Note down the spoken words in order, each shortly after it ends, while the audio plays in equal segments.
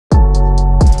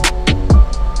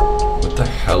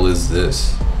is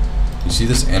this? You see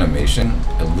this animation?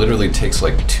 It literally takes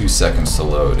like 2 seconds to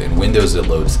load. In Windows, it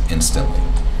loads instantly.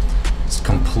 It's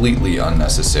completely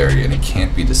unnecessary and it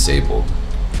can't be disabled.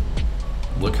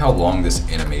 Look how long this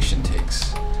animation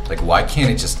takes. Like, why can't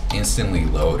it just instantly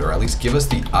load, or at least give us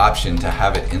the option to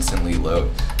have it instantly load?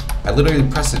 I literally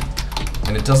press it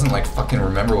and it doesn't like fucking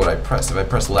remember what I pressed. If I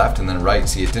press left and then right,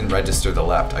 see, it didn't register the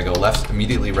left. I go left,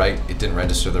 immediately right, it didn't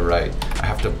register the right. I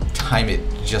have to time it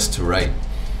just to right.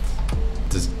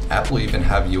 Does Apple even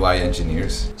have UI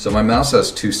engineers? So my mouse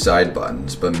has 2 side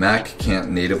buttons, but Mac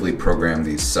can't natively program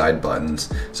these side buttons.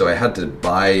 So I had to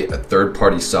buy a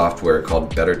third-party software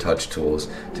called Better Touch Tools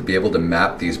to be able to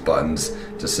map these buttons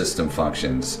to system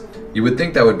functions. You would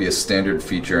think that would be a standard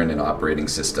feature in an operating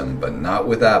system, but not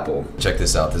with Apple. Check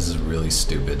this out, this is really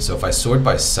stupid. So if I sort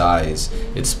by size,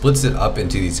 it splits it up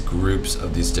into these groups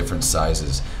of these different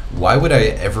sizes. Why would I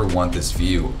ever want this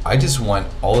view? I just want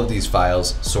all of these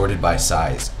files sorted by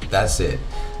size. That's it.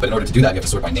 But in order to do that, you have to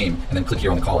sort by name and then click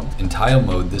here on the column. In tile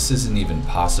mode, this isn't even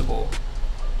possible.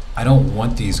 I don't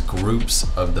want these groups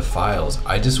of the files.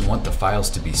 I just want the files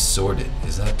to be sorted.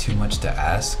 Is that too much to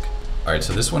ask? Alright,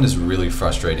 so this one is really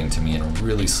frustrating to me and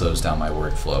really slows down my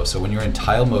workflow. So when you're in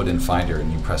tile mode in Finder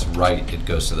and you press right, it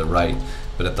goes to the right.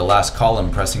 But at the last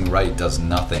column, pressing right does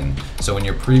nothing. So when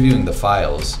you're previewing the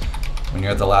files, when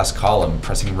you're at the last column,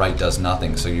 pressing right does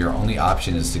nothing. So your only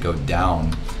option is to go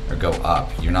down or go up.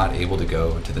 You're not able to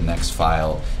go to the next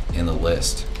file in the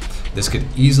list. This could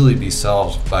easily be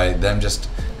solved by them just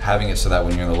having it so that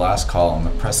when you're in the last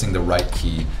column, pressing the right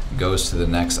key goes to the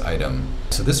next item.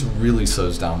 So this really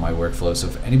slows down my workflow. So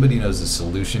if anybody knows a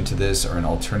solution to this or an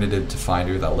alternative to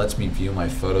Finder that lets me view my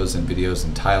photos and videos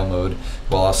in tile mode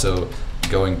while also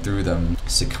going through them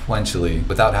sequentially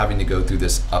without having to go through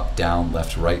this up, down,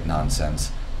 left, right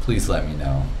nonsense, please let me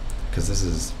know, because this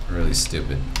is really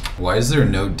stupid. Why is there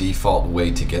no default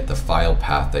way to get the file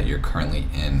path that you're currently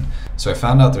in? So I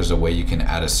found out there's a way you can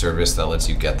add a service that lets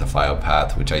you get the file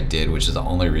path, which I did, which is the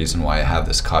only reason why I have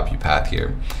this copy path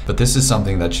here. But this is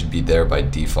something that should be there by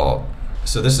default.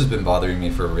 So this has been bothering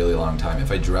me for a really long time.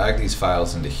 If I drag these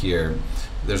files into here,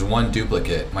 there's one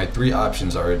duplicate. My 3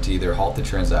 options are to either halt the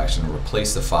transaction,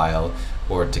 replace the file,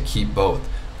 or to keep both.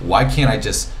 Why can't I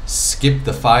just skip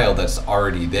the file that's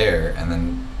already there and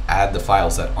then add the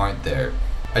files that aren't there?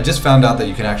 I just found out that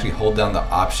you can actually hold down the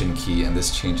option key and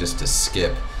this changes to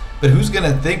skip. But who's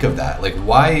gonna think of that? Like,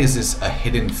 why is this a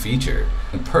hidden feature?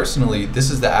 And personally, this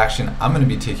is the action I'm gonna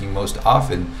be taking most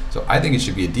often, so I think it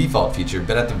should be a default feature,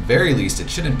 but at the very least, it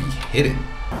shouldn't be hidden.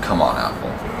 Come on, Apple,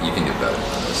 you can do better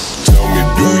than this. Tell me,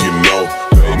 do you know?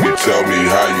 Baby, tell me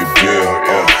how you feel.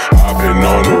 I've been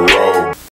on the road.